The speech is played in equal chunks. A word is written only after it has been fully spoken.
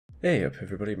Hey up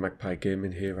everybody, Magpie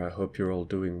Gaming here. I hope you're all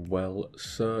doing well.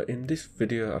 So in this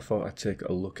video I thought I'd take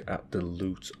a look at the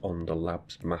loot on the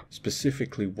labs map,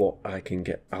 specifically what I can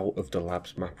get out of the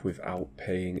labs map without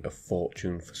paying a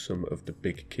fortune for some of the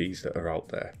big keys that are out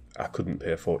there. I couldn't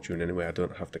pay a fortune anyway. I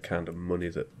don't have the kind of money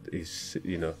that is,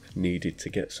 needed to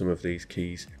get some of these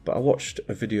keys. But I watched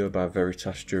a video by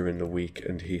Veritas during the week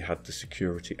and he had the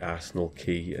security arsenal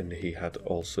key and he had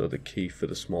also the key for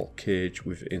the small cage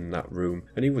within that room,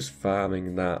 and he was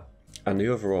farming that. And the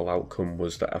overall outcome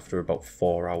was that after about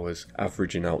 4 hours,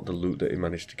 averaging out the loot that he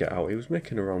managed to get out, he was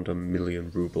making around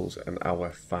 1,000,000 rubles an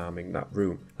hour farming that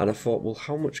room. And I thought, well,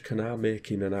 how much can I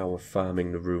make in an hour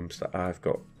farming the rooms that I've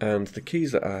got? And the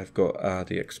keys that I've got are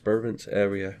the experiments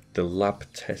area, the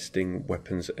lab testing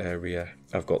weapons area,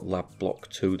 I've got lab block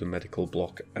 2, the medical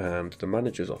block, and the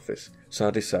manager's office. So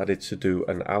I decided to do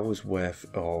an hour's worth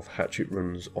of hatchet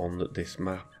runs on this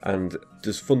map. And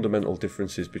there's fundamental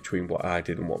differences between what I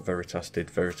did and what Veritas did.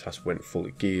 Veritas went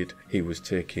fully geared. He was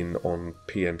taking on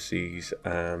PMCs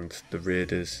and the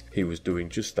raiders. He was doing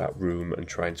just that room and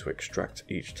trying to extract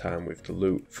each time with the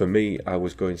loot. For me, I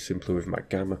was going simply with my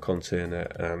gamma container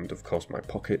and of course my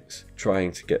pockets,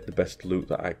 trying to get the best loot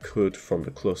that I could from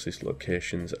the closest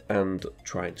locations and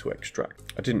trying to extract.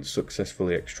 I didn't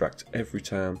successfully extract every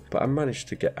time, but I managed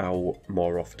to get out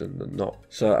more often than not.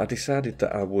 So I decided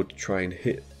that I would try and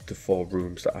hit the 4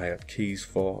 rooms that I had keys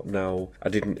for. Now, I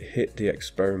didn't hit the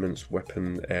experiments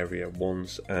weapon area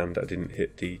once, and I didn't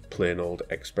hit the plain old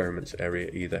experiments area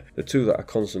either. The 2 that I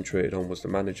concentrated on was the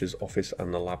manager's office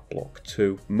and the lab block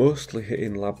 2. Mostly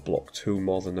hitting lab block 2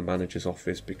 more than the manager's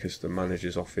office because the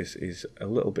manager's office is a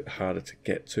little bit harder to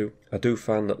get to. I do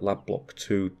find that lab block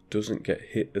 2 doesn't get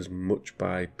hit as much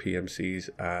by PMCs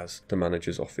as the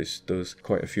manager's office does.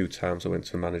 Quite a few times I went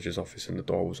to the manager's office and the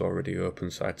door was already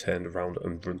open, so I turned around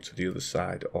and run to the other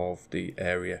side of the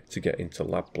area to get into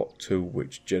lab block 2,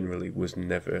 which generally was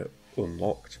never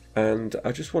unlocked. And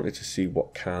I just wanted to see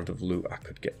what kind of loot I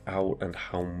could get out and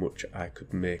how much I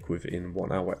could make within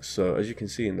 1 hour. So as you can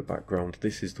see in the background,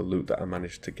 this is the loot that I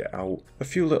managed to get out. A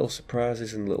few little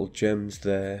surprises and little gems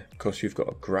there. Of course, you've got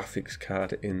a graphics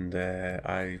card in there.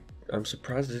 I'm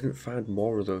surprised I didn't find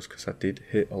more of those because I did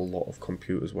hit a lot of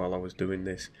computers while I was doing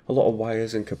this. A lot of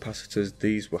wires and capacitors.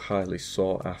 These were highly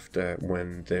sought after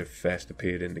when they first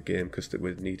appeared in the game because they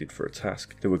were needed for a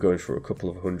task. They were going for a couple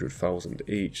of 100,000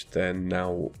 each. They're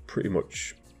now pretty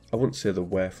much, I wouldn't say they're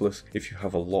worthless. If you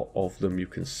have a lot of them, you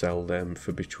can sell them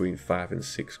for between 5 and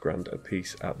 6 grand a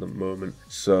piece at the moment.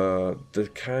 So they're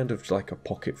kind of like a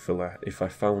pocket filler. If I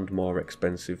found more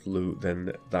expensive loot,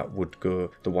 then that would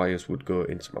go, the wires would go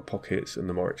into my pockets and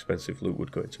the more expensive loot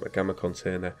would go into my gamma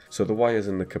container. So the wires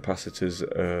and the capacitors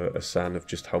are a sign of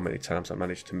just how many times I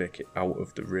managed to make it out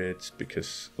of the raids,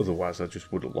 because otherwise I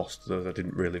just would have lost those. I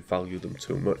didn't really value them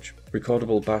too much.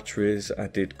 Recordable batteries, I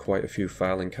did quite a few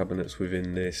filing cabinets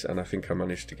within this, and I think I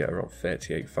managed to get around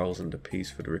 38,000 a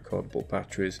piece for the recordable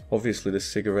batteries. Obviously the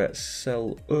cigarettes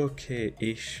sell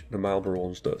okay-ish. The Marlboro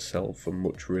ones don't sell for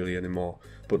much really anymore,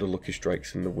 but the Lucky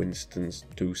Strikes and the Winstons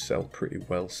do sell pretty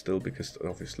well still because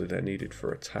obviously they're needed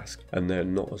for a task and they're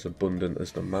not as abundant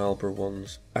as the Marlboro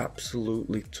ones.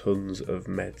 Absolutely tons of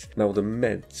meds. Now the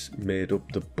meds made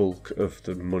up the bulk of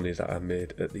the money that I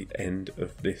made at the end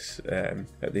of this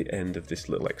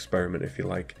little experiment, if you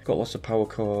like. Got lots of power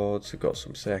cords, I've got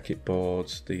some circuit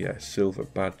boards, the silver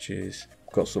badges,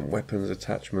 got some weapons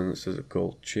attachments, there's a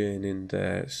gold chain in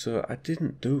there, so I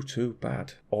didn't do too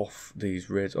bad off these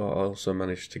raids. I also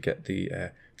managed to get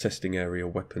the testing area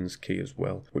weapons key as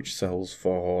well, which sells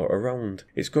for around,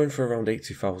 it's going for around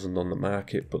 80,000 on the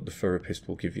market, but the therapist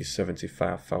will give you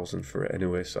 75,000 for it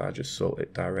anyway, so I just sold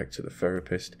it direct to the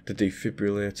therapist. The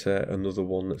defibrillator, another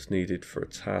one that's needed for a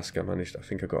task, I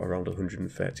think I got around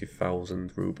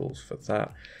 130,000 rubles for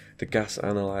that. The gas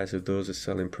analyzer, those are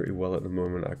selling pretty well at the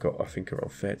moment. I got, I think,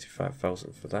 around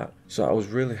 35,000 for that. So I was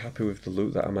really happy with the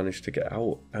loot that I managed to get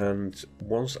out. And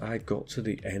once I got to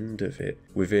the end of it,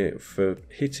 with it, for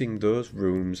hitting those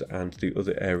rooms and the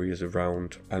other areas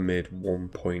around, I made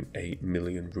 1.8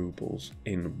 million rubles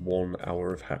in 1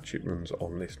 hour of hatchet runs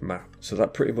on this map. So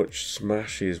that pretty much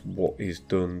smashes what is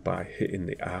done by hitting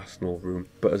the arsenal room.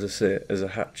 But as I say, as a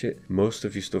hatchet, most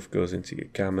of your stuff goes into your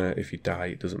gamma. If you die,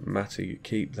 it doesn't matter, you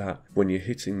keep that. When you're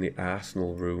hitting the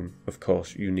arsenal room, of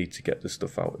course, you need to get the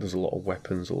stuff out. There's a lot of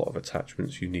weapons, a lot of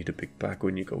attachments. You need a big bag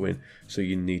when you go in, so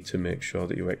you need to make sure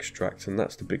that you extract, and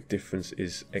that's the big difference,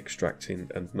 is extracting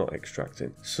and not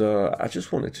extracting. So I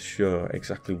just wanted to show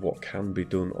exactly what can be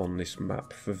done on this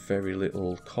map for very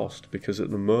little cost, because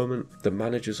at the moment the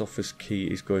manager's office key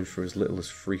is going for as little as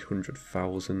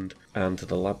 300,000 and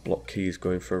the lab block key is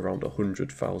going for around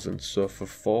 100,000. So for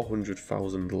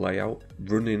 400,000 layout,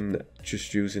 running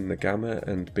just using the gamma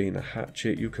and being a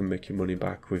hatchet, you can make your money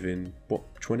back within, what,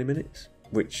 20 minutes?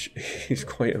 Which is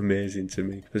quite amazing to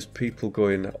me. There's people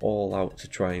going all out to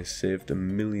try and save the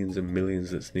millions and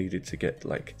millions that's needed to get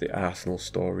like the arsenal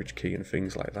storage key and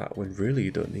things like that, when really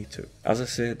you don't need to. As I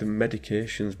say, the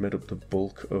medications made up the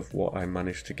bulk of what I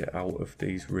managed to get out of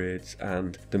these raids,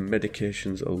 and the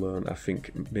medications alone I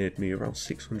think made me around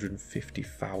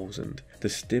 650,000. The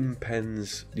stim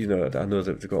pens, you know, I know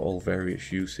that they've got all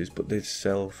various uses, but they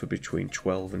sell for between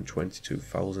 12 and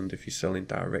 22,000 if you're selling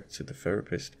direct to the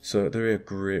therapist. So they're a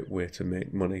great way to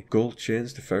make money. Gold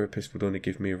chains, the therapist would only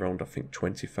give me around, I think,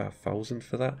 25,000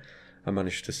 for that. I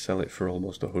managed to sell it for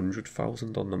almost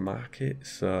 100,000 on the market,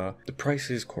 so the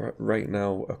prices right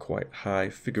now are quite high.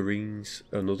 Figurines,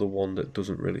 another one that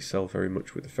doesn't really sell very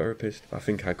much with the therapist. I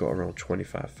think I got around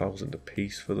 25,000 a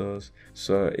piece for those,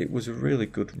 so it was a really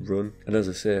good run. And as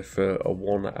I say, for a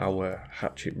 1 hour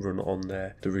hatchet run on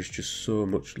there is just so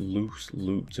much loose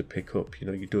loot to pick up. You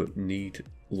know, you don't need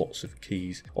lots of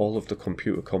keys. All of the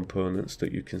computer components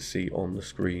that you can see on the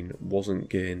screen wasn't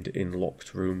gained in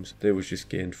locked rooms, they was just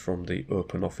gained from the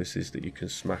open offices that you can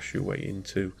smash your way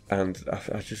into. And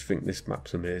I just think this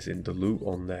map's amazing. The loot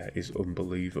on there is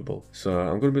unbelievable. So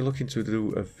I'm going to be looking to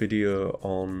do a video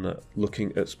on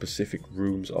looking at specific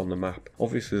rooms on the map.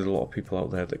 Obviously there's a lot of people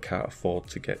out there that can't afford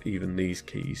to get even these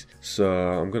keys, so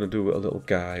I'm going to do a little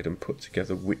guide and put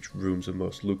together which rooms are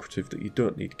most lucrative that you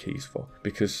don't need keys for,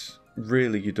 because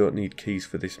really you don't need keys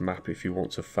for this map if you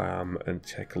want to farm and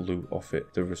take a loot off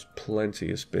it. There is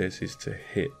plenty of spaces to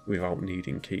hit without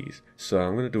needing keys, so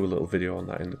I'm going to do a little video on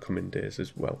that in the coming days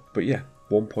as well. But yeah,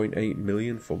 1.8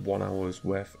 million for 1 hour's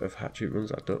worth of hatchet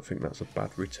runs, I don't think that's a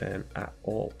bad return at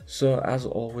all. So as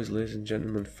always, ladies and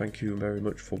gentlemen, thank you very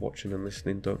much for watching and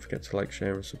listening. Don't forget to like,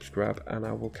 share and subscribe, and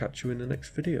I will catch you in the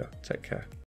next video. Take care.